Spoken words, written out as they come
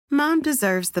Mom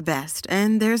deserves the best,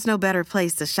 and there's no better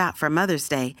place to shop for Mother's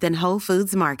Day than Whole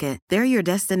Foods Market. They're your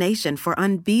destination for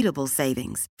unbeatable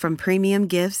savings, from premium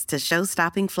gifts to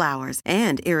show-stopping flowers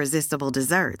and irresistible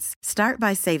desserts. Start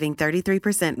by saving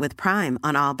 33% with Prime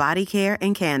on all body care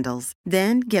and candles.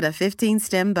 Then get a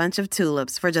 15-stem bunch of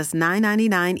tulips for just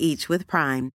 $9.99 each with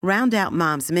Prime. Round out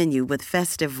Mom's menu with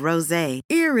festive rosé,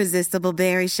 irresistible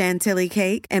berry chantilly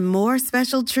cake, and more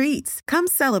special treats. Come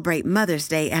celebrate Mother's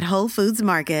Day at Whole Foods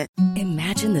Market.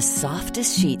 Imagine the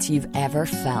softest sheets you've ever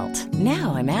felt.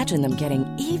 Now imagine them getting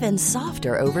even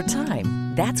softer over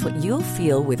time. That's what you'll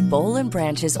feel with Boll &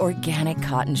 Branch's organic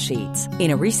cotton sheets.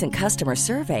 In a recent customer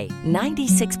survey,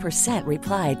 96%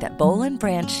 replied that Boll &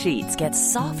 Branch sheets get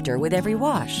softer with every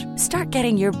wash. Start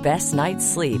getting your best night's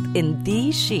sleep in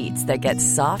these sheets that get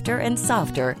softer and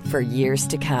softer for years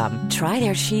to come. Try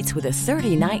their sheets with a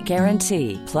 30-night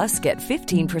guarantee. Plus, get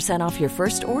 15% off your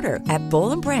first order at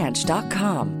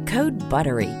bollandbranch.com. Code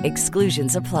BUTTERY.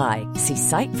 Exclusions apply. See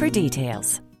site for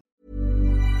details.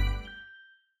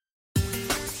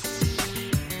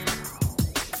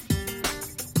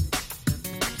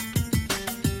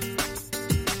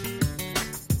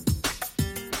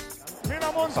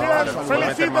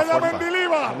 Felicita la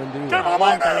Mendiliva. ¡Que va!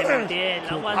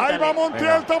 Ahí va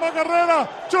Montiel, toma carrera.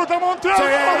 Chuta Montiel. ¡Sí!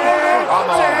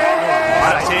 ¡Vamos!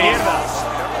 ¡A la izquierda!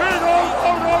 ¡Y gol!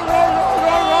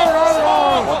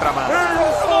 Otra más. ¡Qué grande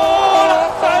es!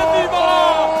 ¡Sevilla,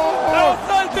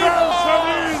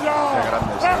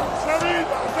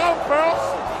 campeón!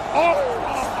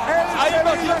 ¡El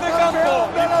Sevilla campeón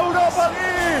de la Europa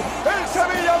League! ¡El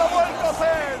Sevilla lo vuelve a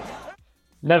hacer!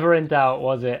 Never in doubt,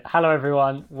 was it? Hello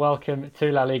everyone, welcome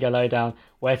to La Liga Lowdown,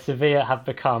 where Sevilla have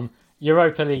become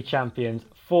Europa League champions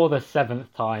for the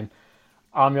 7th time.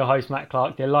 I'm your host Matt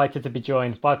Clark, delighted to be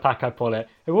joined by Paco Pollitt,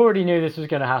 who already knew this was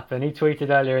going to happen. He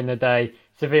tweeted earlier in the day,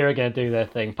 Sevilla are going to do their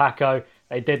thing. Paco,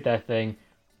 they did their thing.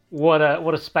 What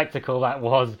a spectacle that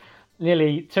was.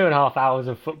 Nearly 2.5 hours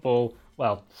of football.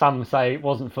 Well, some say it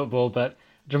wasn't football, but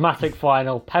dramatic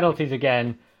final, penalties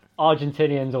again,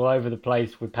 Argentinians all over the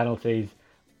place with penalties.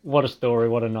 What a story,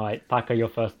 what a night. Paco, your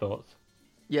first thoughts?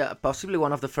 Yeah, possibly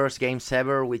one of the first games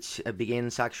ever which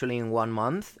begins actually in 1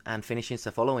 month and finishes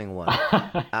the following one,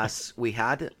 as we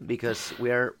had, because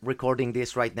we are recording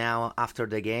this right now after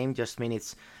the game, just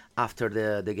minutes after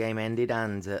the game ended,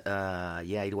 and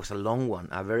it was a long one,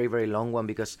 a very, very long one,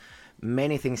 because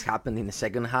many things happened in the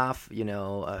second half.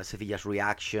 Sevilla's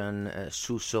reaction,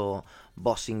 Suso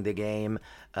bossing the game,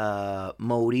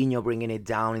 Mourinho bringing it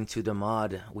down into the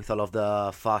mud with all of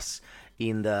the fuss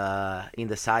in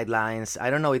the sidelines. I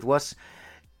don't know, it was,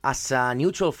 as a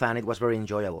neutral fan, it was very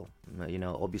enjoyable.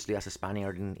 Obviously as a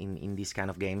Spaniard in these kind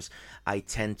of games, I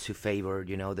tend to favor,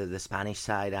 the Spanish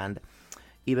side, and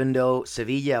even though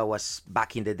Sevilla was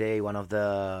back in the day one of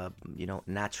the,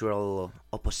 natural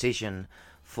opposition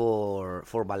for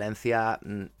Valencia,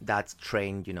 that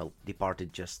train,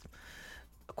 departed just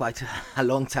quite a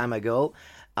long time ago.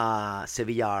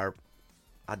 Sevilla are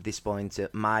at this point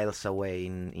miles away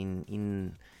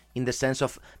in the sense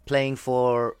of playing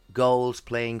for goals,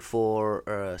 playing for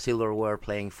silverware,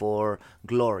 playing for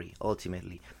glory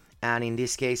ultimately. And in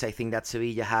this case, I think that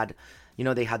Sevilla had,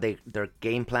 they had their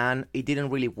game plan. It didn't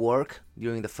really work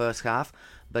during the first half,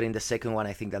 but in the second one,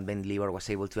 I think that Mendilibar was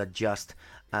able to adjust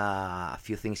a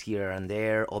few things here and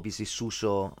there. Obviously,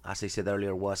 Suso, as I said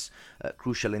earlier, was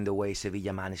crucial in the way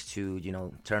Sevilla managed to,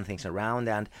 turn things around.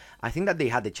 And I think that they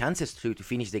had the chances to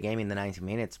finish the game in the 90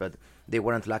 minutes, but they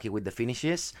weren't lucky with the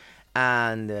finishes.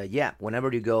 And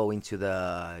whenever you go into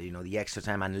the, the extra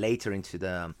time and later into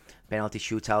the penalty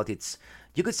shootout,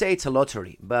 you could say it's a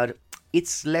lottery, but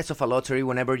it's less of a lottery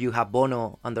whenever you have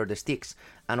Bono under the sticks.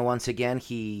 And once again,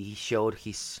 he showed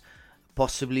he's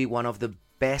possibly one of the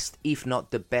best, if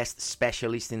not the best,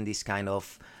 specialist in this kind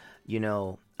of,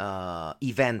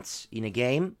 events in a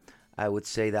game. I would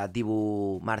say that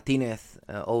Dibu Martinez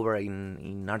over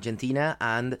in Argentina,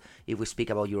 and if we speak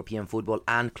about European football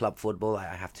and club football,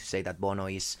 I have to say that Bono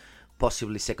is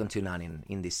possibly second to none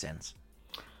in this sense.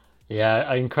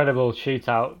 Yeah, an incredible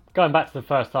shootout. Going back to the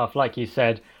first half, like you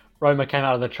said, Roma came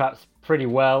out of the traps pretty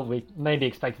well. We maybe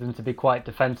expected them to be quite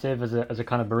defensive as a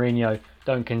kind of Mourinho,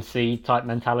 don't concede type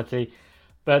mentality.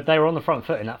 But they were on the front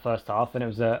foot in that first half, and it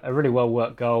was a really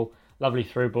well-worked goal, lovely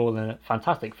through ball, and a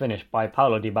fantastic finish by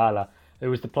Paulo Dybala, who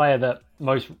was the player that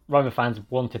most Roma fans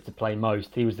wanted to play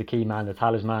most. He was the key man, the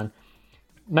talisman.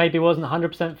 Maybe wasn't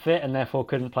 100% fit and therefore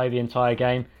couldn't play the entire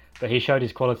game, but he showed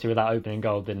his quality with that opening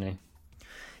goal, didn't he?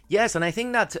 Yes, and I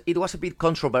think that it was a bit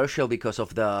controversial because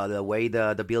of the way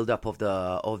the build-up of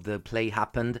the play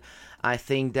happened. I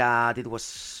think that it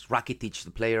was Rakitic,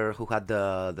 the player who had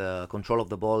the control of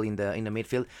the ball in the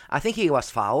midfield. I think he was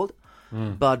fouled,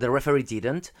 but the referee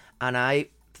didn't, and I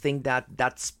think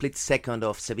that split second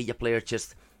of Sevilla player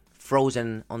just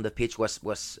frozen on the pitch was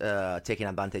taken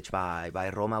advantage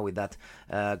by Roma with that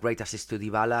great assist to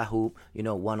Dybala, who,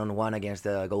 one-on-one against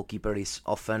the goalkeeper is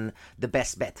often the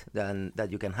best bet that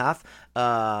you can have.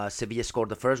 Sevilla scored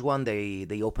the first one.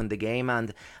 They opened the game,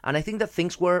 and I think that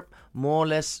things were more or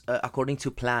less according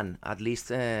to plan, at least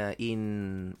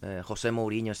in Jose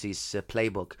Mourinho's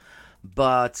playbook.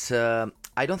 But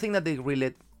I don't think that they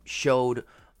really showed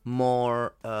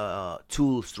more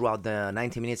tools throughout the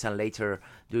 90 minutes and later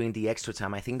during the extra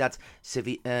time. I think that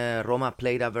Roma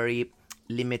played a very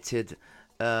limited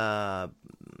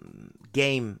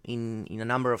game in a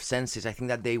number of senses. I think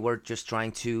that they were just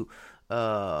trying to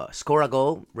score a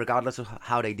goal regardless of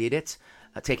how they did it,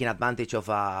 taking advantage of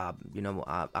a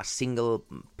single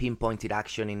pinpointed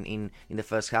action in the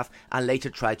first half, and later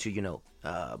try to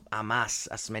amass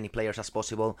as many players as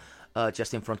possible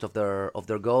just in front of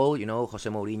their goal. Jose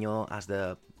Mourinho as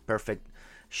the perfect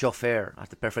chauffeur, as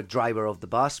the perfect driver of the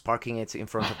bus, parking it in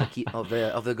front of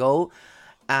the of the goal,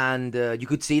 and you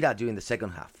could see that during the second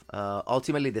half.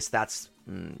 Ultimately, the stats,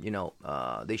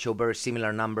 they show very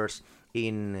similar numbers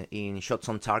in shots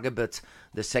on target, but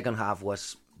the second half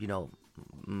was,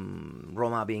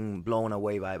 Roma being blown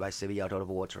away by Sevilla out of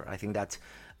water. I think that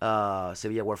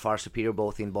Sevilla were far superior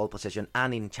both in ball possession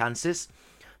and in chances.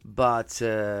 But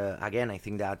again, I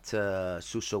think that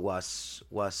Suso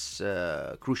was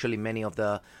crucial in many of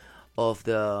the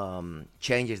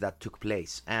changes that took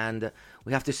place. And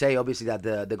we have to say, obviously, that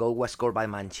the goal was scored by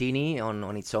Mancini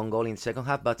on its own goal in the second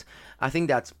half. But I think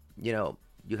that,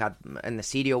 you had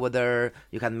Nesiri over there,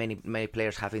 you had many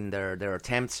players having their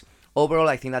attempts. Overall,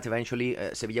 I think that eventually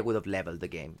Sevilla would have leveled the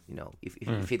game.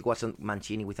 If it wasn't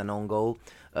Mancini with an own goal,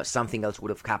 something else would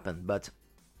have happened. But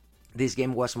this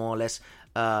game was more or less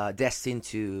destined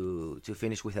to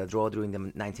finish with a draw during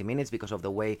the 90 minutes because of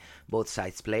the way both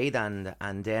sides played, and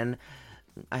then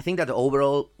I think that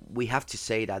overall we have to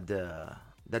say that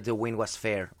the win was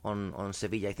fair on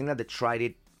Sevilla. I think that they tried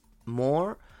it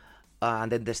more,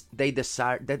 and then they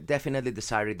definitely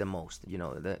decided the most.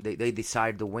 They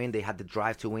decided to win. They had the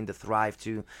drive to win, the thrive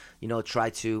to try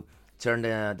to turn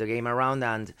the game around.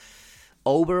 And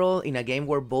overall, in a game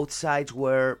where both sides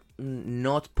were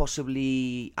not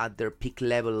possibly at their peak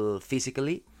level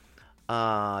physically,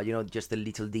 just the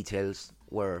little details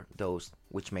were those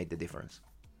which made the difference.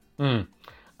 And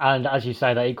as you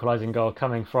say, that equalising goal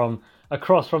coming from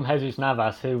across from Jesus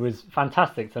Navas, who was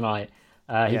fantastic tonight.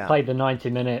 He played the 90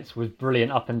 minutes, was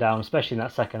brilliant up and down, especially in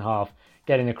that second half,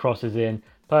 getting the crosses in,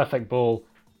 perfect ball,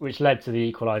 which led to the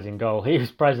equalising goal. He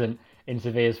was present in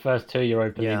Sevilla's first two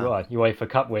Europa League, UEFA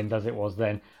Cup wins as it was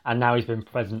then, and now he's been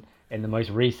present in the most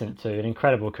recent two. An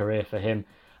incredible career for him.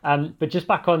 But just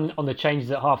back on the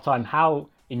changes at half-time, how,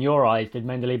 in your eyes, did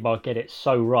Mendilibar get it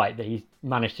so right that he's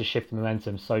managed to shift the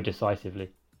momentum so decisively?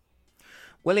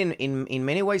 Well, in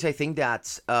many ways, I think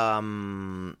that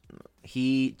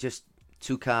he just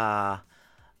took a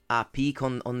peek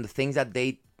on the things that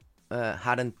they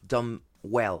hadn't done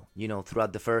well,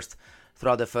 throughout the first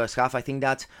half. I think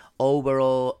that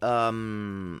overall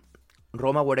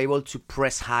Roma were able to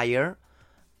press higher,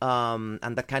 and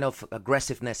that kind of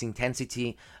aggressiveness,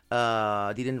 intensity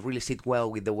didn't really sit well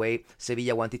with the way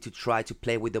Sevilla wanted to try to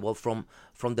play with the ball from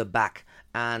the back,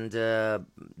 and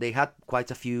they had quite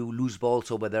a few loose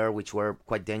balls over there which were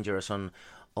quite dangerous on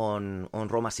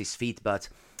Roma's feet. But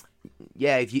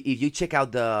yeah, if you check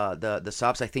out the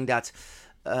subs, I think that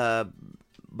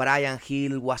Brian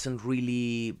Hill wasn't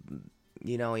really,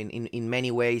 in many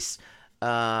ways,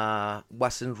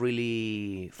 wasn't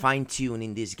really fine-tuned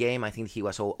in this game. I think he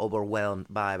was overwhelmed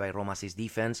by Roma's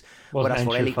defense. Wasn't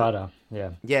enchufado,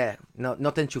 Yeah, not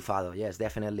enchufado, yes,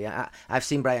 definitely. I've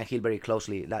seen Brian Hill very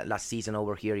closely last season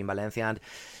over here in Valencia, and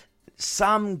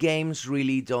some games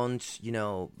really don't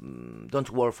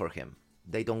work for him.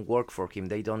 They don't work for him.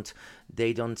 They don't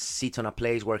sit on a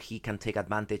place where he can take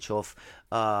advantage of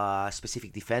a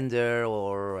specific defender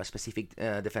or a specific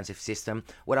defensive system.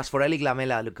 Whereas for Elik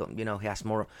Lamela, he has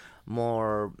more,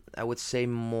 I would say,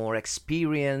 more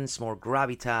experience, more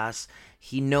gravitas.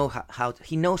 He knows how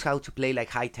to play like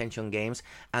high tension games,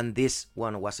 and this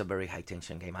one was a very high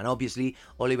tension game. And obviously,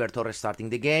 Oliver Torres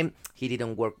starting the game, he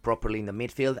didn't work properly in the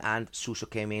midfield, and Suso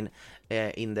came in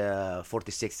the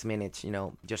 46th minute,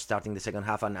 just starting the second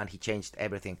half, and he changed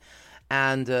everything.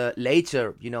 And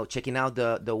later, checking out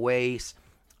the ways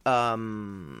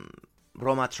Roma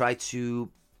tried to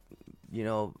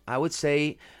I would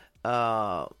say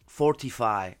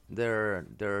fortify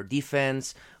their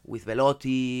defense with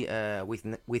Velotti,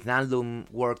 with Naldum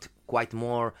worked quite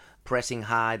more pressing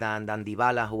high than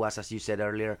Dybala, who was, as you said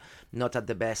earlier, not at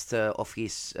the best of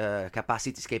his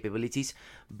capabilities.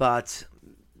 But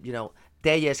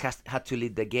Telles had to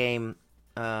lead the game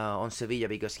on Sevilla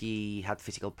because he had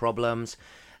physical problems.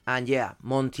 And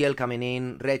Montiel coming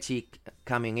in, Rechic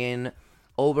coming in.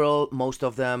 Overall, most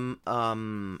of them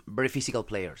very physical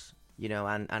players,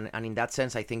 and in that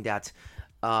sense, I think that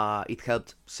it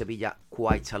helped Sevilla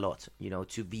quite a lot,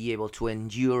 to be able to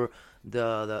endure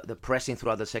the pressing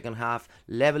throughout the second half,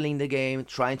 leveling the game,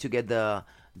 trying to get the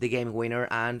game winner,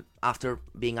 and after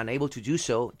being unable to do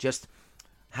so, just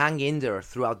hang in there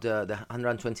throughout the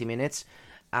 120 minutes.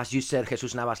 As you said,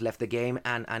 Jesus Navas left the game,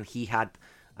 and he had,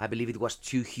 I believe it was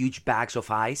 2 huge bags of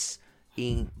ice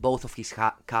in both of his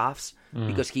calves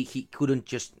because he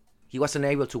wasn't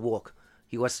able to walk.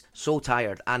 He was so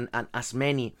tired, and as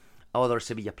many other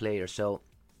Sevilla players. So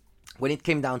when it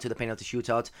came down to the penalty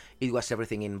shootout, it was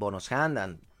everything in Bono's hand,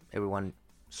 and everyone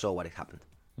saw what had happened.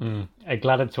 A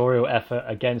gladiatorial effort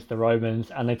against the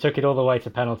Romans, and they took it all the way to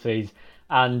penalties.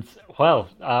 And, well,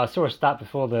 I saw a stat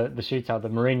before the shootout. The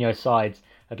Mourinho sides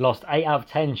had lost 8 out of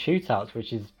 10 shootouts,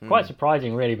 which is quite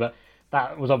surprising, really. But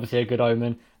that was obviously a good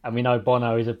omen. And we know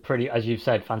Bono is a pretty, as you've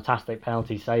said, fantastic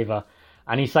penalty saver.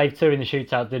 And he saved 2 in the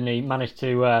shootout, didn't he? Managed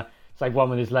to save 1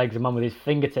 with his legs and 1 with his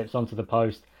fingertips onto the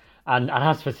post. And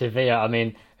as for Sevilla, I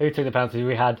mean, who took the penalties?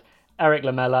 We had Eric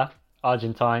Lamela,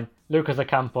 Argentine. Lucas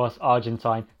Ocampos,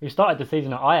 Argentine, who started the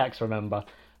season at Ajax, remember.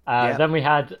 Then we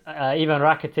had Ivan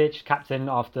Rakitic, captain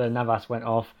after Navas went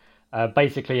off.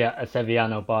 Basically a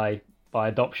Sevillano by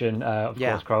adoption, of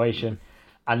course, Croatian.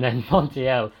 And then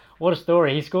Montiel, what a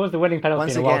story. He scores the winning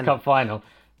penalty in a World Cup final.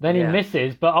 Then he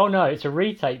misses, but oh no, it's a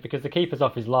retake because the keeper's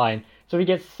off his line. So he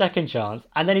gets a second chance,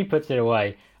 and then he puts it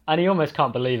away. And he almost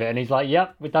can't believe it. And he's like,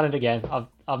 yep, we've done it again.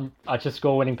 I just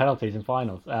score winning penalties in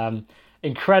finals.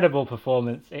 Incredible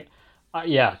performance. It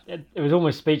was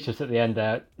almost speechless at the end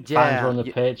there. Fans were on the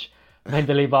pitch.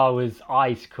 Mendilibar was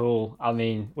ice cool. I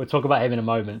mean, we'll talk about him in a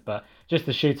moment, but just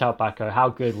the shootout, Paco, how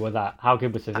good was that? How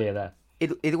good was Sevilla there?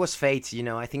 It was fate,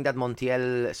 I think that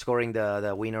Montiel scoring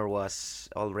the winner was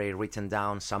already written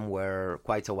down somewhere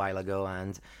quite a while ago,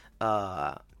 and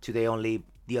today only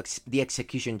the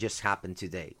execution just happened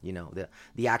today.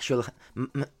 The actual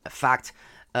fact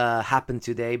happened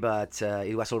today, but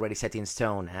it was already set in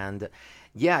stone. And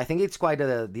I think it's quite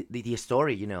the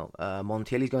story.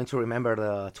 Montiel is going to remember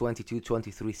the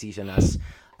 22-23 season as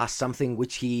something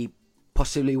which he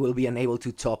possibly will be unable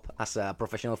to top as a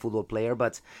professional football player,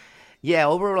 but.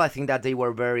 Overall, I think that they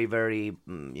were very, very,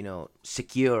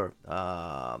 secure,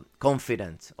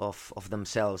 confident of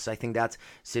themselves. I think that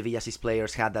Sevilla's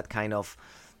players had that kind of,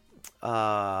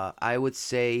 I would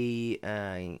say,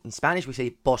 in Spanish we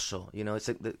say pozo, it's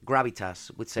like the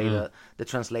gravitas, would say the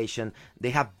translation. They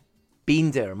have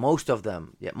been there, most of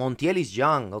them. Montiel is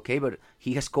young, okay, but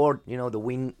he has scored, the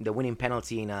winning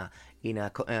penalty in a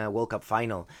World Cup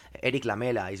final. Eric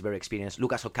Lamela is very experienced.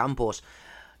 Lucas Ocampos.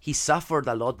 He suffered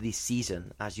a lot this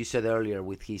season, as you said earlier,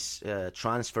 with his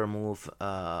transfer move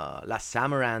last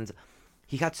summer, and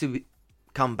he had to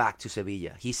come back to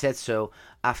Sevilla. He said so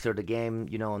after the game,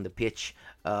 on the pitch,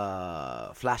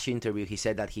 flash interview. He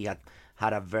said that he had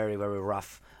a very, very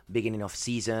rough beginning of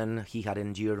season. He had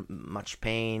endured much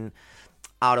pain,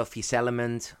 out of his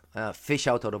element, fish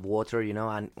out of water,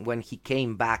 and when he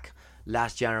came back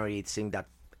last January, it seemed that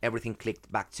everything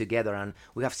clicked back together, and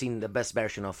we have seen the best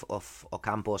version of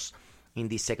Ocampos in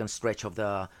this second stretch of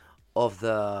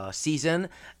the season.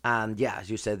 And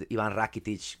as you said, Ivan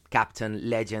Rakitic, captain,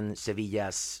 legend,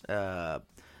 Sevilla's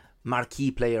marquee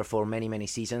player for many, many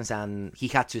seasons, and he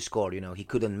had to score. He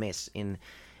couldn't miss in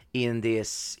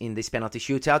this penalty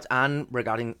shootout. And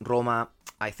regarding Roma,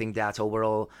 I think that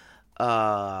overall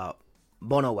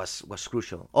Bono was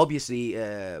crucial. Obviously,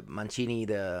 Mancini,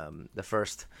 the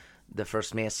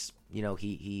first miss,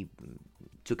 he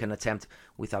took an attempt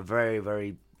with a very,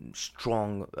 very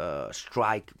strong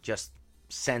strike, just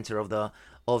center of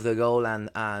the goal,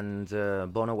 and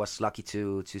Bono was lucky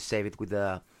to save it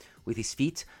with his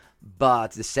feet.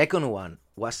 But the second one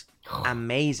was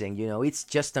amazing. It's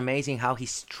just amazing how he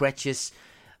stretches.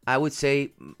 I would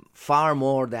say far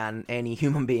more than any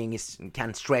human being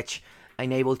can stretch,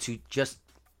 and able to just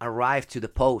arrive to the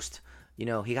post.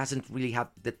 He hasn't really had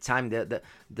the time.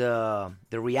 The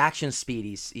reaction speed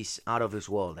is out of this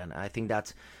world, and I think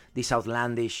that this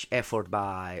outlandish effort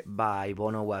by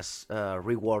Bono was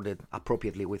rewarded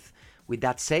appropriately with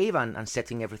that save and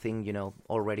setting everything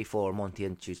all ready for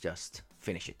Montiel to just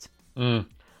finish it.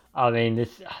 I mean,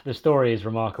 the story is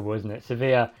remarkable, isn't it?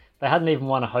 Sevilla, they hadn't even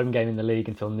won a home game in the league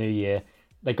until New Year.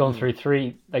 They'd gone through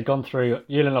they'd gone through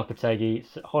Julen Lopetegui,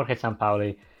 Jorge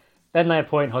Sampaoli. Then they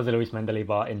appoint Jose Luis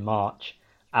Mendilibar in March.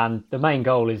 And the main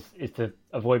goal is to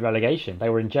avoid relegation. They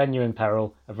were in genuine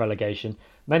peril of relegation.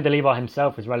 Mendilibar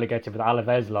himself was relegated with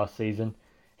Alaves last season.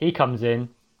 He comes in,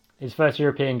 his first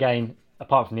European game,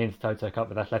 apart from the Intertoto Cup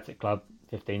with Athletic Club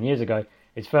 15 years ago,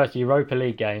 his first Europa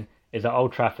League game is at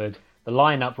Old Trafford. The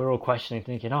lineup, we're all questioning,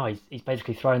 thinking, he's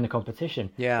basically throwing the competition.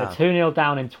 Yeah. They're 2-0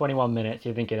 down in 21 minutes.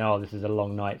 You're thinking, this is a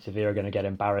long night. Sevilla are going to get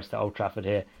embarrassed at Old Trafford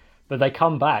here. But they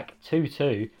come back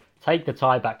 2-2, take the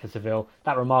tie back to Seville.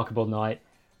 That remarkable night,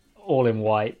 all in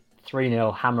white,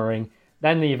 3-0, hammering.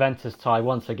 Then the Juventus tie,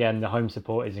 once again, the home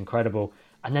support is incredible.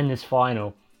 And then this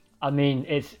final. I mean,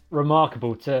 it's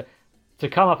remarkable to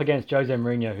come up against Jose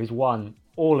Mourinho, who's won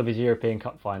all of his European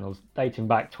Cup finals, dating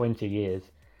back 20 years.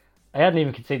 They hadn't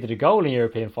even conceded a goal in a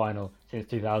European final since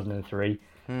 2003.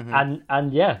 And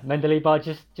Mendilibar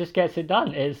just gets it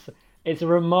done. It's a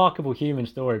remarkable human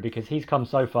story because he's come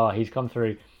so far. He's come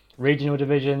through regional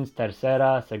divisions,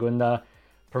 Tercera, Segunda,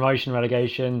 promotion,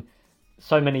 relegation,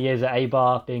 so many years at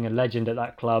Eibar, being a legend at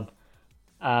that club.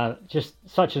 Just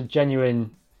such a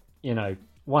genuine,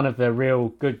 one of the real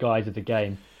good guys of the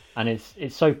game. And it's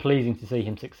so pleasing to see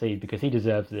him succeed because he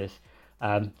deserves this.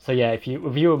 If you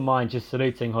wouldn't mind just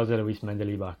saluting Jose Luis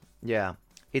Mendilibar. Yeah,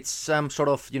 it's some sort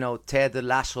of Ted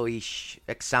Lasso-ish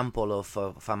example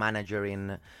of a manager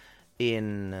in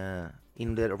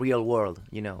the real world.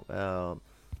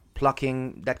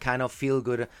 Plucking that kind of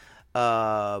feel-good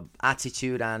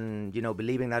attitude and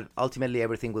believing that ultimately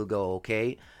everything will go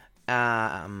okay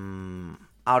out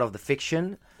of the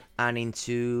fiction and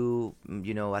into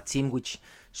a team which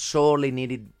sorely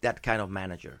needed that kind of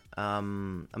manager.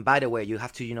 And by the way, you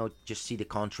have to just see the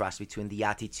contrast between the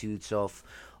attitudes of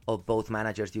both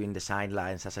managers during the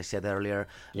sidelines, as I said earlier.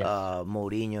 Yes.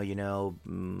 Mourinho,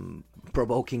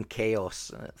 provoking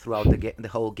chaos throughout the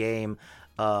whole game,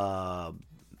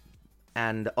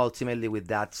 and ultimately with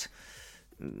that,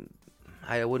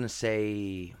 I wouldn't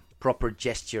say proper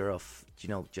gesture of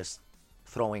just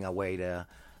throwing away the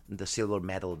silver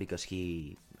medal because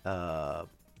he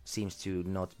seems to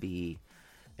not be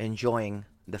enjoying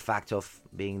the fact of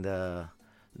being the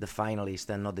finalist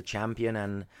and not the champion.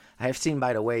 And I have seen,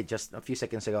 by the way, just a few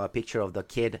seconds ago, a picture of the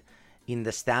kid in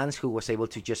the stands who was able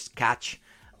to just catch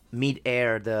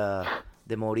mid-air the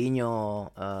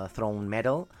Mourinho thrown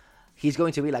medal. He's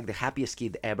going to be like the happiest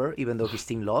kid ever, even though his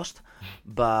team lost.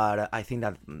 But I think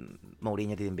that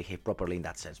Mourinho didn't behave properly in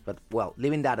that sense. But, well,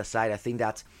 leaving that aside, I think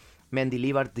that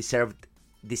Mendilibar deserved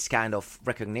this kind of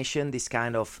recognition, this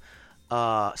kind of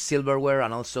silverware,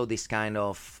 and also this kind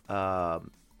of, I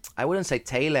wouldn't say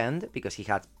tail end, because he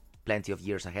had plenty of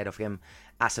years ahead of him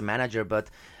as a manager, but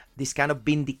this kind of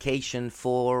vindication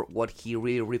for what he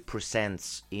really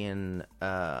represents in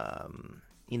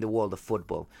the world of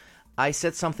football. I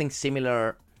said something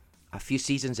similar a few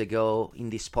seasons ago in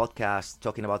this podcast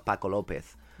talking about Paco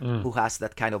Lopez, who has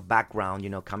that kind of background,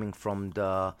 coming from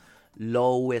the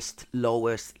lowest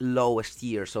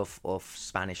years of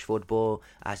Spanish football,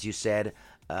 as you said,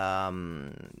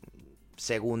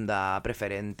 Segunda,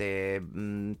 Preferente,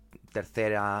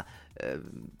 Tercera,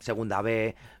 Segunda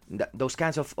B, those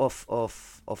kinds of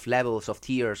levels, of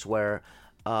tiers where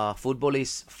football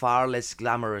is far less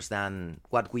glamorous than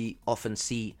what we often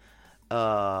see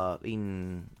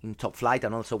in top flight,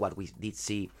 and also what we did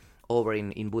see over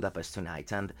in Budapest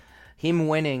tonight. And him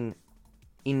winning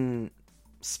in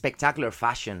spectacular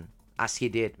fashion as he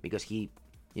did, because he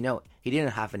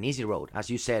didn't have an easy road. As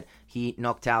you said, he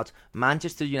knocked out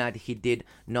Manchester United, he did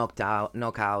knock out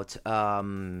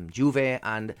Juve,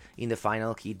 and in the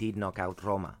final he did knock out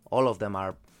Roma. All of them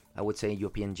are, I would say,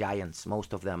 European giants,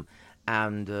 most of them.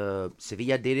 And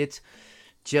Sevilla did it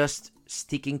just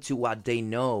sticking to what they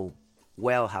know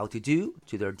well how to do,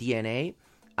 to their DNA,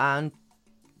 and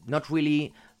not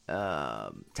really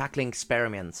tackling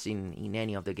experiments in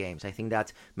any of the games. I think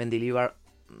that Mendilibar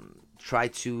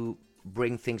tried to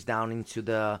bring things down into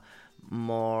the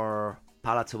more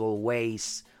palatable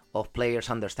ways of players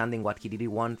understanding what he did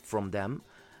want from them,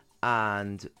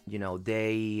 and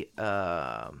they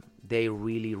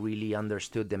really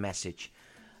understood the message.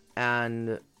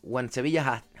 And when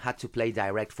Sevilla had to play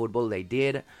direct football, they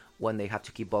did. When they had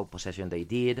to keep ball possession, they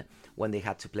did. When they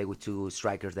had to play with two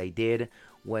strikers, they did.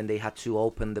 When they had to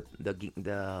open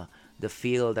the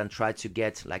field and try to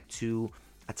get like two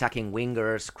attacking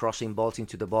wingers crossing balls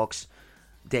into the box,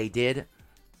 they did.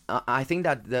 I think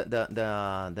that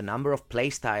the number of play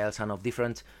styles and of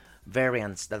different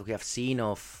variants that we have seen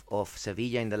of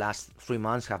Sevilla in the last 3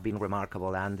 months have been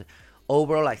remarkable. And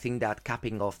overall, I think that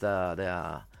capping off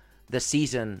the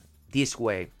season this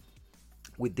way,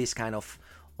 with this kind of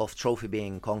trophy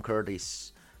being conquered,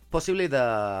 is possibly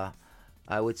the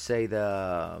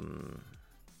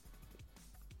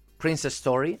princess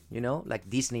story, like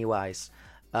Disney-wise,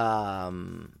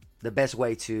 the best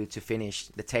way to finish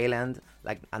the tail end,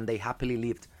 and they happily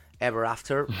lived ever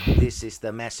after. This is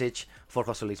the message for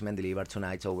José Luis Mendilibar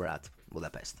tonight over at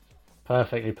Budapest.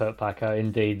 Perfectly put, Paco.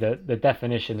 Indeed, the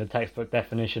definition, the textbook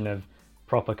definition of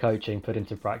proper coaching put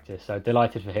into practice. So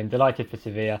delighted for him, delighted for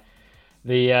Sevilla.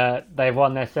 They've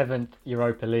won their 7th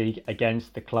Europa League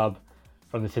against the club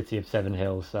from the city of Seven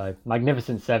Hills. So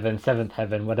magnificent seven, seventh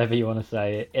heaven, whatever you want to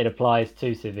say, it applies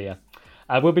to Sevilla.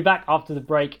 We'll be back after the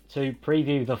break to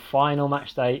preview the final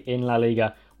match day in La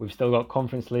Liga. We've still got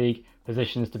Conference League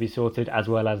positions to be sorted, as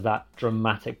well as that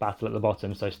dramatic battle at the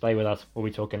bottom. So stay with us. We'll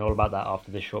be talking all about that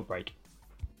after this short break.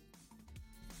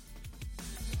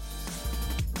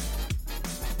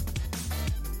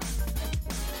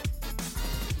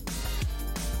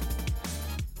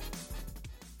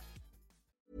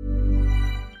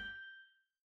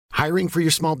 Hiring for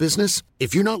your small business?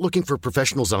 If you're not looking for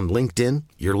professionals on LinkedIn,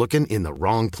 you're looking in the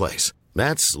wrong place.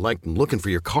 That's like looking for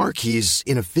your car keys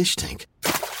in a fish tank.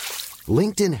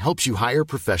 LinkedIn helps you hire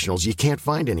professionals you can't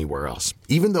find anywhere else,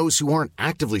 even those who aren't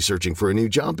actively searching for a new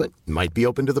job but might be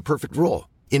open to the perfect role.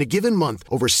 In a given month,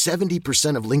 over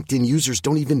 70% of LinkedIn users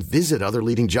don't even visit other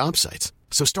leading job sites.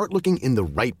 So start looking in the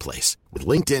right place. With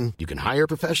LinkedIn, you can hire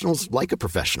professionals like a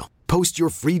professional. Post your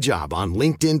free job on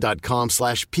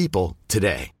linkedin.com/people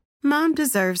today. Mom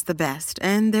deserves the best,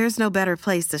 and there's no better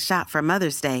place to shop for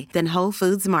Mother's Day than Whole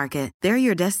Foods Market. They're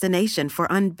your destination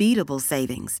for unbeatable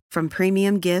savings, from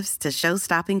premium gifts to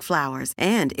show-stopping flowers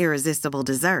and irresistible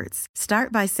desserts.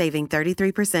 Start by saving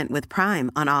 33% with Prime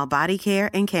on all body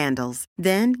care and candles.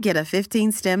 Then get a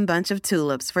 15-stem bunch of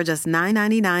tulips for just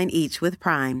 $9.99 each with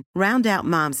Prime. Round out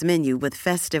Mom's menu with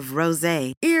festive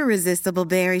rosé, irresistible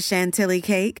berry chantilly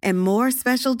cake, and more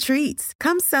special treats.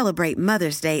 Come celebrate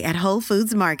Mother's Day at Whole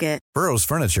Foods Market. Burrow's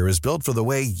furniture is built for the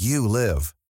way you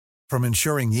live. From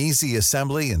ensuring easy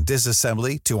assembly and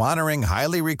disassembly to honoring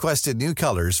highly requested new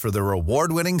colors for their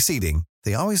award-winning seating,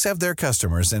 they always have their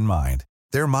customers in mind.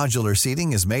 Their modular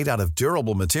seating is made out of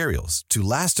durable materials to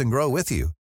last and grow with you.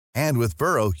 And with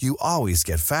Burrow, you always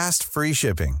get fast, free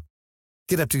shipping.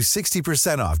 Get up to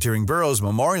 60% off during Burrow's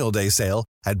Memorial Day sale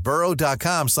at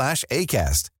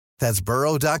burrow.com/ACAST. That's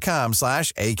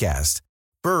burrow.com/ACAST.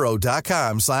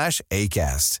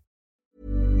 burrow.com/ACAST.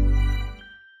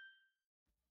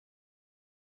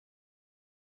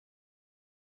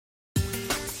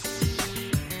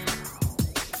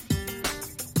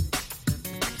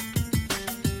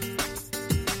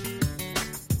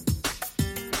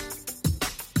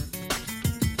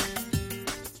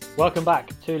 Welcome back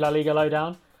to La Liga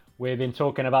Lowdown. We've been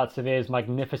talking about Sevilla's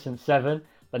magnificent 7,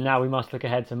 but now we must look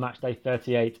ahead to matchday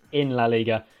 38 in La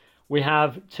Liga. We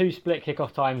have 2 split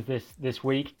kickoff times this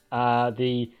week.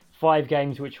 The 5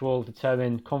 games which will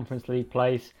determine Conference League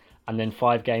place, and then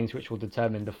 5 games which will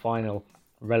determine the final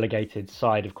relegated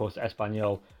side. Of course,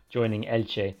 Espanyol joining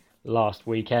Elche last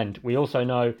weekend. We also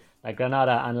know that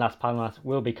Granada and Las Palmas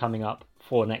will be coming up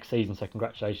for next season, so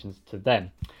congratulations to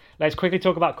them. Let's quickly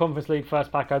talk about Conference League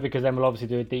first, Paco, because then we'll obviously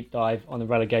do a deep dive on the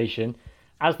relegation.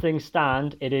 As things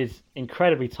stand, it is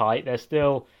incredibly tight. There's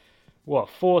still,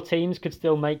 4 teams could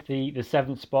still make the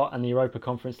 7th spot in the Europa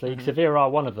Conference League. Sevilla are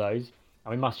one of those.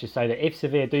 And we must just say that if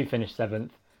Sevilla do finish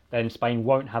 7th, then Spain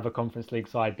won't have a Conference League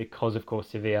side because, of course,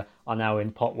 Sevilla are now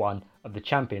in pot 1 of the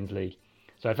Champions League.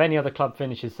 So if any other club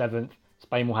finishes 7th,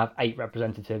 Spain will have 8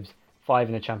 representatives, 5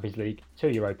 in the Champions League, 2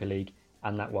 Europa League,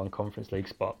 and that 1 Conference League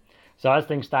spot. So as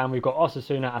things stand, we've got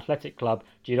Osasuna, Athletic Club,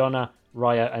 Girona,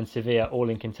 Rayo and Sevilla all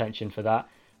in contention for that.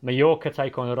 Mallorca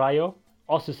take on Rayo.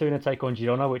 Osasuna take on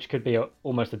Girona, which could be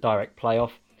almost a direct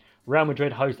playoff. Real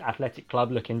Madrid host Athletic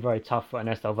Club, looking very tough for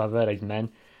Ernesto Valverde's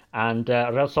men. And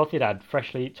Real Sociedad,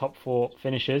 freshly top 4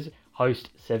 finishers,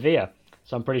 host Sevilla.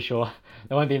 So I'm pretty sure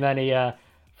there won't be many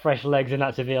fresh legs in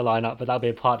that Sevilla lineup, but that'll be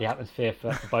a party atmosphere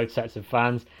for both sets of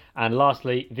fans. And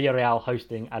lastly, Villarreal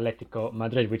hosting Atletico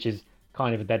Madrid, which is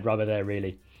kind of a dead rubber there,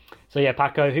 really. So yeah,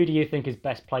 Paco, who do you think is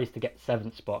best placed to get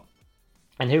 7th spot?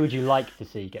 And who would you like to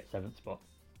see get 7th spot?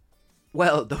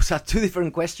 Well, those are 2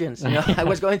 different questions. I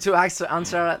was going to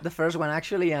answer the first one,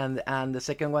 actually, and the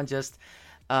second one just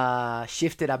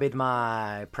shifted a bit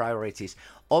my priorities.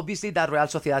 Obviously, that Real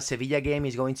Sociedad-Sevilla game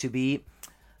is going to be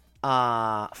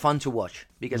fun to watch,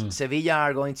 because Sevilla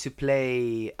are going to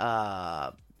play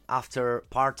after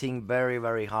partying very,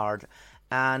 very hard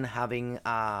and having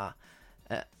a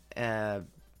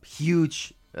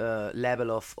huge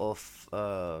level of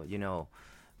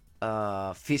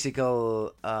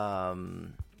physical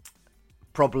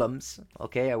problems,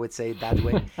 okay, I would say it that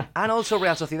way. And also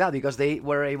Real Sociedad, because they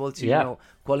were able to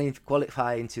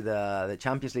qualify into the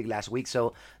Champions League last week,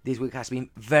 so this week has been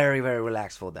very, very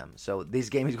relaxed for them. So this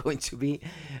game is going to be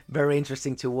very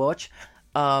interesting to watch.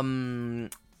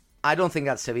 I don't think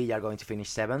that Sevilla are going to finish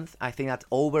 7th. I think that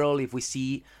overall, if we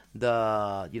see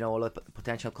the all the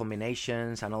potential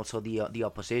combinations and also the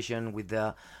opposition with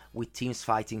teams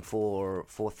fighting for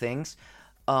things,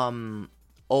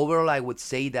 overall I would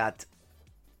say that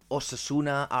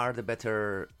Osasuna are the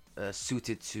better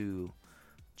suited to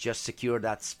just secure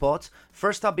that spot.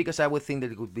 First up, because I would think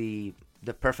that it would be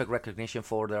the perfect recognition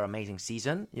for their amazing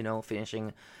season,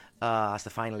 finishing as the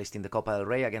finalist in the Copa del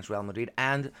Rey against Real Madrid,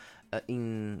 and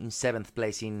in 7th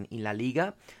place in La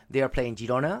Liga. They are playing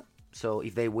Girona, so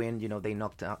if they win, they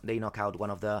knock out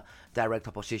one of the direct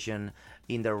opposition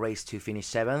in the race to finish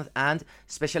 7th. And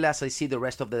especially as I see the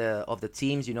rest of the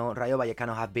teams, Rayo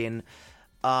Vallecano have been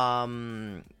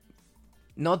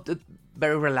not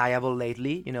very reliable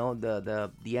lately.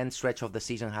 The end stretch of the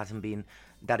season hasn't been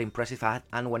that impressive,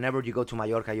 and whenever you go to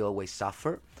Mallorca, you always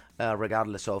suffer,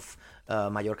 regardless of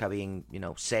Mallorca being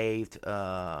saved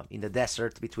in the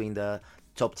desert between the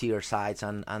top tier sides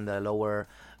and the lower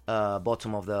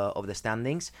bottom of the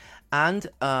standings. And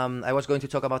I was going to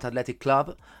talk about Athletic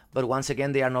Club, but once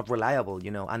again they are not reliable,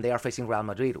 and they are facing Real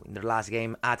Madrid in their last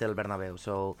game at El Bernabeu.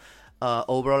 So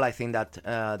overall, I think that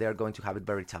they are going to have it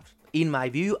very tough. In my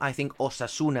view, I think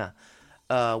Osasuna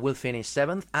will finish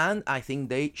 7th, and I think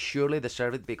they surely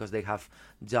deserve it because they have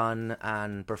done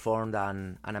and performed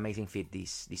an amazing feat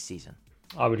this season.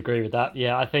 I would agree with that.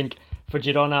 Yeah, I think for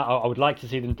Girona, I would like to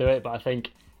see them do it, but I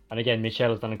think, and again,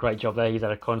 Michel has done a great job there. He's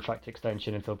had a contract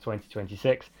extension until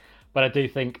 2026, but I do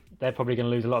think they're probably going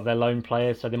to lose a lot of their loan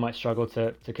players, so they might struggle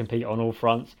to compete on all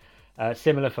fronts.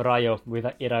 Similar for Rayo, with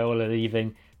Iraola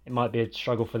leaving, it might be a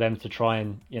struggle for them to try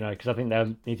and, because I think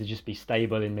they'll need to just be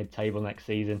stable in mid-table next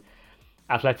season.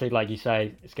 Athletic, like you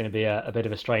say, it's going to be a bit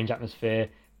of a strange atmosphere.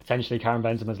 Potentially Karim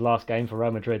Benzema's last game for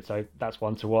Real Madrid, so that's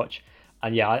one to watch.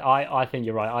 And yeah, I think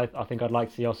you're right. I think I'd like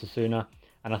to see Osasuna,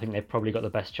 and I think they've probably got the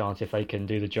best chance if they can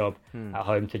do the job at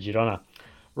home to Girona.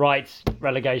 Right,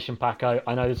 relegation, Paco.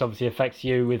 I know this obviously affects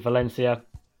you with Valencia.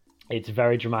 It's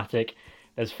very dramatic.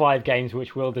 There's 5 games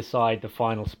which will decide the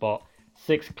final spot.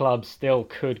 6 clubs still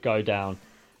could go down.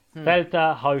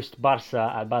 Celta host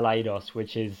Barça at Balaidos,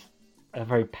 which is a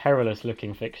very perilous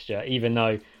looking fixture, even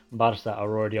though Barça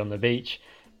are already on the beach.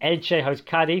 Elche host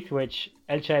Cadiz, which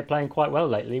Elche are playing quite well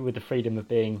lately, with the freedom of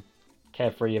being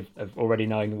carefree, of already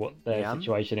knowing what their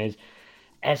situation is.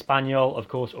 Espanyol, of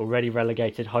course, already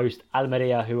relegated, host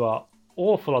Almeria, who are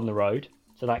awful on the road,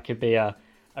 so that could be a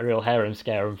real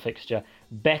harem-scarum fixture.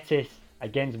 Betis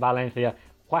against Valencia,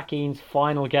 Joaquin's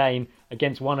final game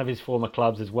against one of his former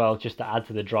clubs as well, just to add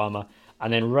to the drama.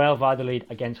 And then Real Valladolid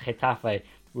against Getafe,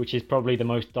 which is probably the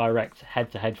most direct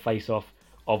head-to-head face-off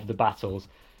of the battles.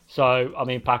 So, I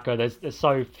mean, Paco, there's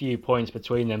so few points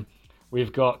between them.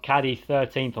 We've got Cadiz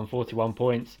 13th on 41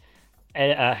 points,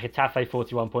 Getafe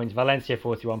 41 points, Valencia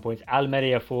 41 points,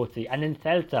 Almeria 40, and then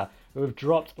Celta, who have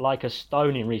dropped like a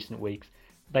stone in recent weeks.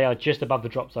 They are just above the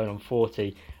drop zone on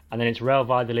 40, and then it's Real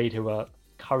Valladolid who are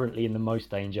currently in the most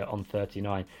danger on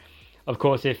 39. Of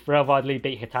course, if Real Valladolid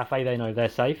beat Getafe, they know they're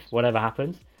safe, whatever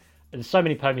happens. There's so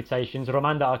many permutations.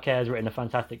 Romanda Arquer has written a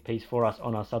fantastic piece for us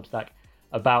on our Substack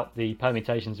about the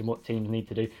permutations and what teams need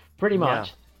to do. Pretty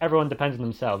much, everyone depends on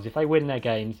themselves. If they win their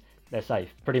games, they're safe,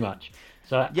 pretty much.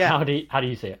 So how do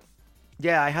you see it?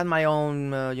 Yeah, I had my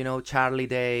own, Charlie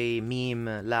Day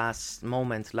meme last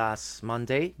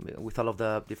Monday with all of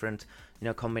the different,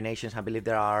 combinations. I believe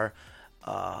there are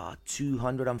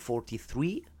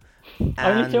 243.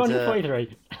 Only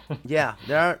 243. Yeah,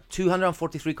 there are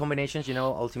 243 combinations.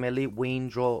 Ultimately win,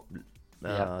 draw,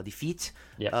 defeat.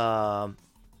 Yeah.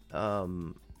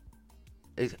 3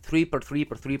 per 3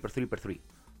 per 3 per 3 per 3.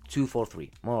 2 for 3,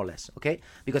 more or less. Okay,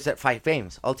 because there are 5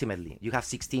 games. Ultimately, you have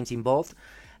 6 teams involved,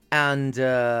 and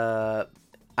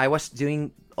I was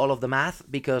doing all of the math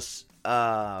because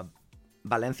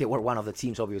Valencia were one of the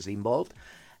teams obviously involved,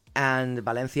 and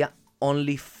Valencia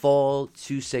only fall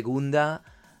to Segunda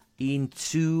in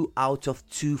 2 out of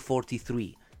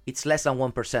 243. It's less than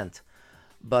 1%.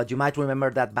 But you might remember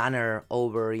that banner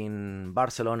over in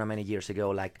Barcelona many years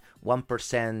ago, like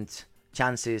 1%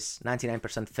 chances,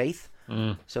 99% faith.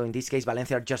 So in this case,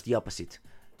 Valencia are just the opposite.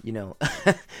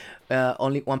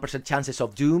 Only 1% chances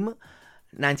of doom,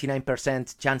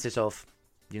 99% chances of,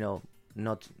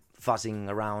 not fussing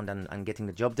around and getting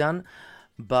the job done.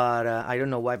 But I don't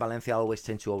know why Valencia always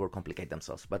tend to overcomplicate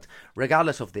themselves. But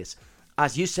regardless of this,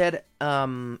 as you said,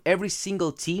 every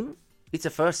single team, it's the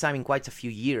first time in quite a few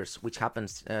years which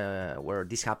happens where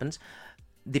this happens,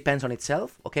 depends on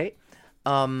itself, okay?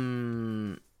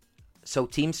 So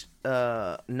teams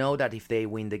know that if they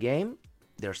win the game,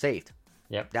 they're saved.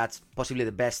 Yep. That's possibly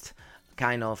the best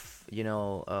kind of,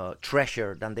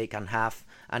 treasure that they can have,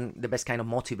 and the best kind of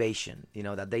motivation,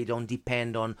 that they don't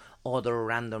depend on other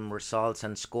random results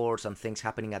and scores and things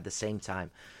happening at the same time.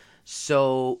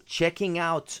 So checking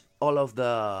out all of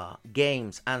the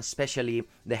games, and especially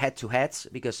the head-to-heads,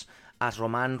 because as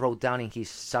Roman wrote down in his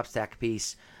Substack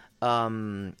piece,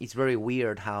 it's very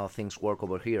weird how things work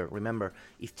over here. Remember,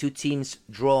 if two teams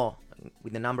draw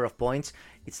with the number of points,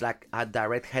 it's like a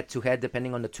direct head-to-head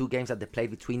depending on the two games that they played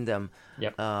between them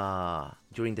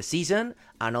during the season,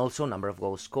 and also number of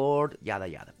goals scored, yada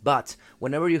yada. But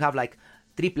whenever you have like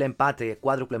triple empate,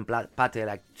 quadruple empate,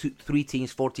 like 3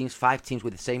 teams, 4 teams, 5 teams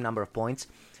with the same number of points,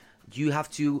 you have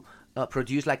to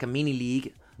produce like a mini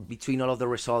league between all of the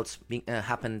results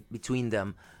happen between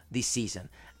them this season.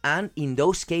 And in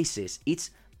those cases, it's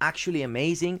actually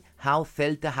amazing how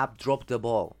Celta have dropped the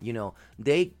ball.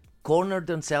 They cornered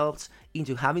themselves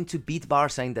into having to beat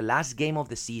Barça in the last game of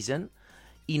the season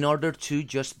in order to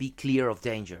just be clear of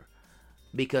danger.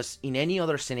 Because in any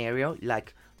other scenario,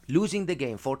 like losing the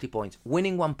game 40 points,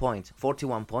 winning 1 point,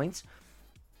 41 points,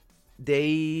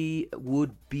 they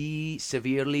would be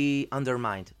severely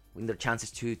undermined in their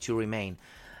chances to remain.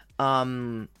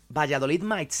 Valladolid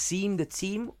might seem the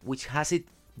team which has it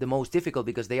the most difficult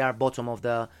because they are bottom of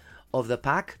the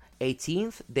pack,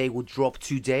 18th. They would drop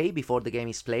today before the game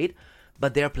is played,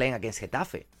 but they're playing against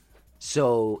Getafe.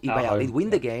 So if Valladolid win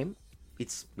the game,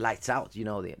 it's lights out.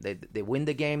 They win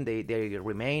the game, they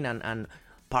remain and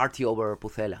party over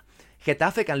Pucela.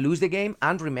 Getafe can lose the game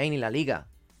and remain in La Liga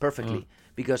perfectly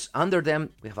because under them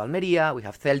we have Almeria, we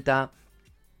have Celta,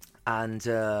 and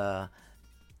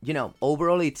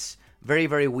overall it's very,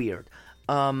 very weird.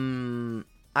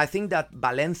 I think that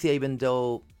Valencia, even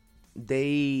though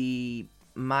they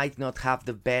might not have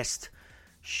the best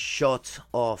shot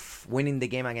of winning the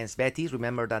game against Betis,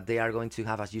 remember that they are going to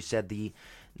have, as you said, the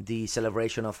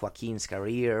celebration of Joaquin's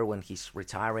career when he's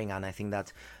retiring, and I think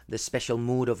that the special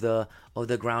mood of the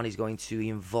ground is going to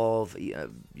involve,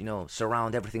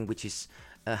 surround everything which is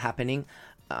happening.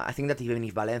 I think that even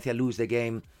if Valencia lose the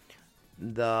game,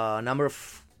 the number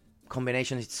of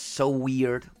combinations is so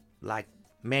weird, like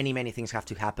many things have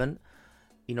to happen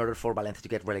in order for Valencia to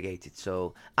get relegated.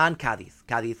 So, and Cádiz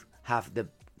have the,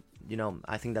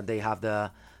 I think that they have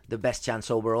the best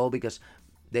chance overall because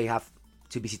they have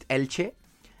to visit Elche.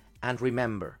 And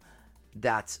remember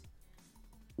that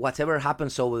whatever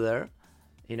happens over there,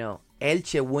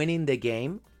 Elche winning the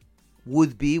game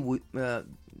would be the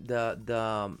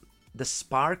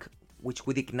spark which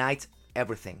would ignite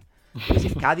everything. Because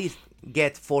if Cádiz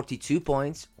get 42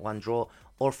 points, 1 draw,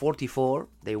 or 44,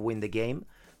 they win the game.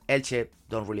 Elche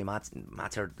don't really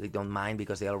matter. They don't mind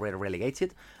because they are already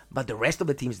relegated. But the rest of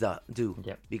the teams do.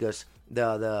 Yep. Because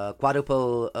the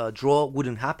quadruple draw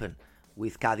wouldn't happen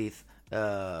with Cádiz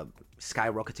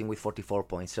skyrocketing with 44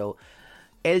 points. So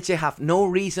Elche have no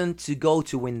reason to go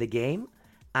to win the game,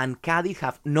 and Cádiz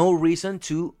have no reason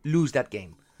to lose that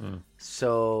game.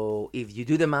 So if you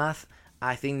do the math,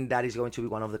 I think that is going to be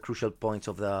one of the crucial points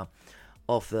of the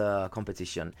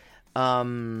competition.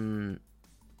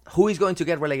 Who is going to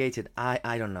get relegated?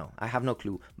 I don't know. I have no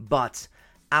clue. But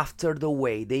after the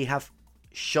way they have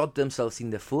shot themselves in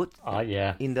the foot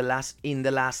in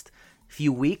the last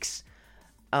few weeks,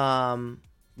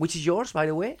 which is yours, by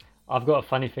the way? I've got a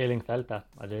funny feeling Celta.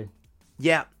 I do.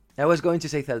 Yeah, I was going to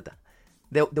say Celta.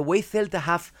 The way Celta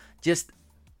have just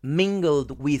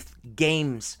mingled with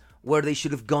games where they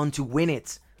should have gone to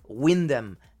win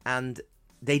them, and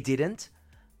they didn't.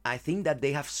 I think that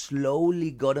they have slowly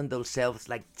gotten themselves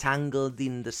like tangled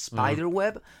in the spider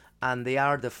web, and they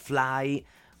are the fly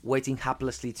waiting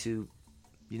haplessly to,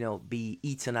 be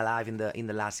eaten alive in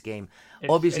the last game.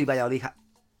 Obviously, Valladolid.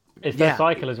 It's their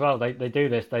cycle as well. They do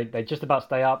this. They just about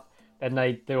stay up, then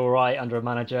they do all right under a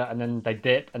manager, and then they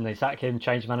dip and they sack him,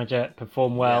 change manager,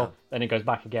 perform well, then it goes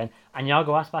back again. And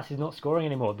Iago Aspas is not scoring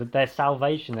anymore. Their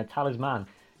salvation, their talisman,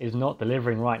 is not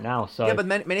delivering right now. So yeah, but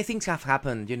many things have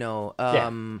happened.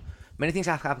 Many things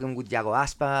have happened with Iago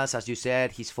Aspas. As you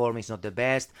said, his form is not the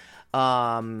best.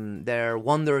 Their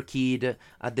wonder kid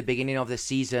at the beginning of the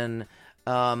season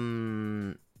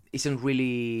isn't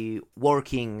really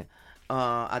working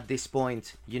at this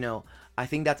point. I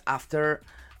think that after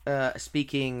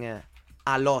speaking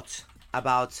a lot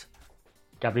about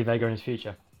Gabri Vega and his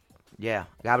future. Yeah,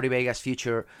 Gabri Vega's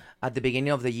future, at the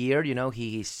beginning of the year.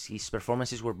 His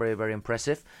performances were very, very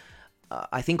impressive.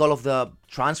 I think all of the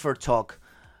transfer talk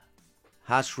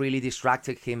has really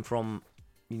distracted him from,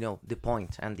 the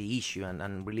point and the issue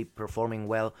and really performing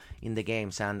well in the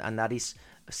games. And that is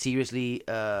seriously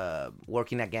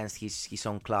working against his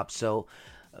own club. So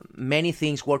many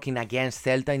things working against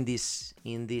Celta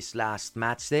in this last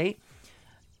match day.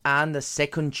 And the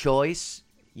second choice,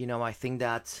 I think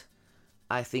that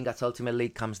ultimately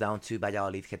it comes down to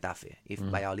Valladolid Getafe. If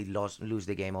Valladolid lose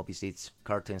the game, obviously it's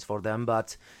curtains for them.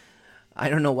 But I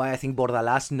don't know why I think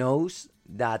Bordalás knows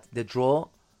that the draw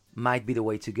might be the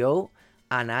way to go.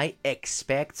 And I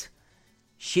expect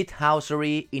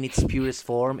shithousery in its purest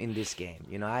form in this game.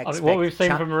 I expect what we've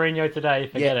seen from Mourinho today,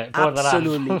 forget it.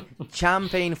 Absolutely.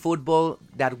 Champagne football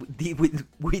that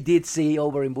we did see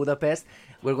over in Budapest,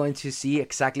 we're going to see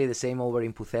exactly the same over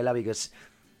in Pucela because,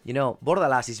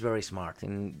 Bordalás is very smart.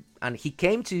 And he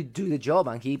came to do the job,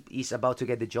 and he is about to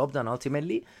get the job done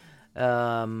ultimately.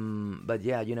 But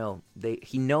yeah,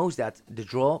 he knows that the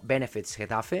draw benefits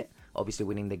Getafe, obviously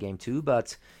winning the game too,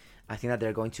 but I think that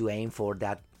they're going to aim for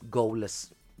that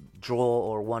goalless draw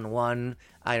or 1-1.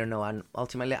 I don't know. And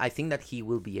ultimately, I think that he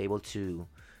will be able to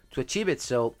achieve it.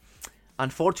 So,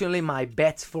 unfortunately, my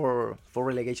bet for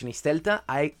relegation is Celta.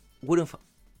 I wouldn't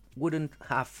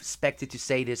have expected to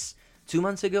say this 2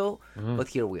 months ago, but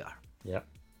here we are. Yeah,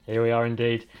 here we are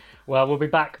indeed. Well, we'll be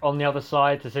back on the other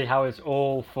side to see how it's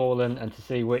all fallen and to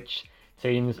see which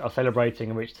teams are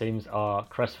celebrating and which teams are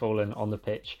crestfallen on the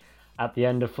pitch at the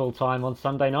end of full time on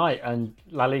Sunday night. And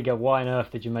La Liga, why on earth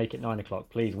did you make it 9 o'clock?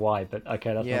 Please, why? But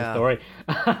okay, that's another story.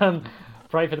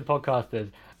 Pray for the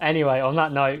podcasters. Anyway, on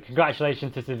that note,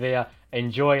 congratulations to Sevilla.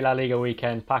 Enjoy La Liga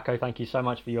weekend. Paco, thank you so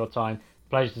much for your time.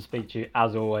 Pleasure to speak to you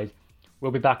as always.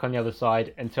 We'll be back on the other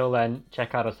side. Until then,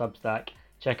 check out our Substack,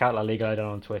 check out La Liga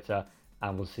Lowdown on Twitter,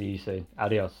 and we'll see you soon.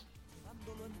 Adios.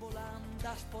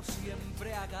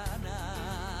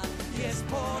 Y es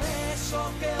por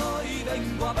eso que hoy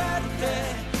vengo a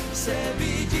verte,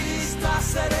 sevillista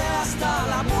seré hasta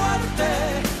la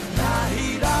muerte. La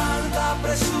Giralda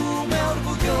presume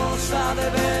orgullosa de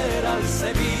ver al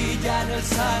Sevilla en el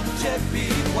Sánchez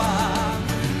Pizjuán.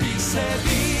 Y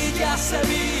Sevilla,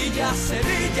 Sevilla,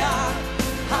 Sevilla,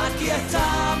 aquí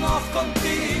estamos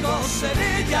contigo,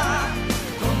 Sevilla,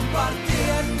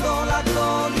 compartiendo la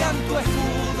gloria en tu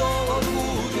escudo,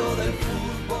 orgullo del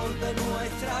fútbol de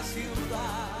nuestra ciudad.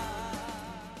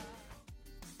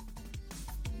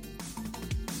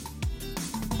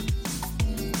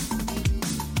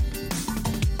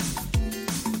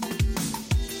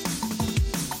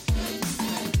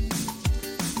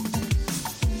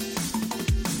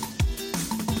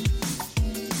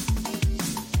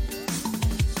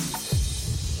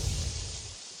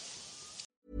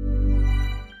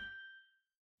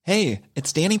 Hey,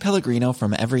 it's Danny Pellegrino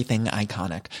from Everything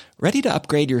Iconic. Ready to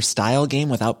upgrade your style game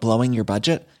without blowing your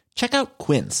budget? Check out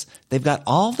Quince. They've got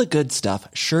all the good stuff,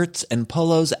 shirts and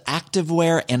polos,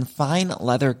 activewear, and fine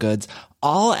leather goods,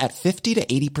 all at 50 to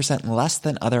 80% less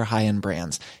than other high-end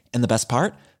brands. And the best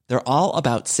part? They're all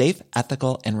about safe,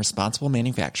 ethical, and responsible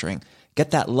manufacturing.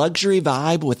 Get that luxury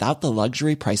vibe without the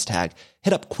luxury price tag.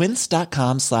 Hit up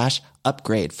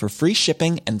quince.com/upgrade for free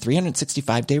shipping and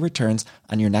 365-day returns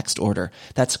on your next order.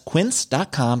 That's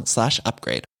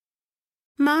quince.com/upgrade.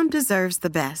 Mom deserves the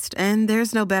best, and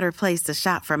there's no better place to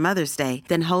shop for Mother's Day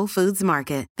than Whole Foods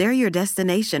Market. They're your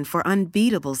destination for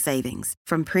unbeatable savings,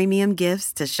 from premium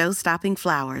gifts to show-stopping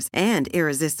flowers and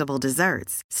irresistible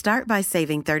desserts. Start by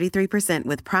saving 33%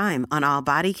 with Prime on all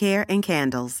body care and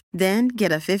candles. Then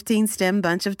get a 15-stem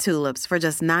bunch of tulips for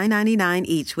just $9.99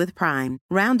 each with Prime.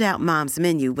 Round out Mom's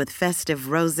menu with festive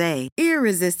rosé,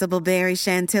 irresistible berry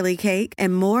chantilly cake,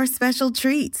 and more special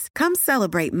treats. Come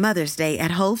celebrate Mother's Day at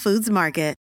Whole Foods Market.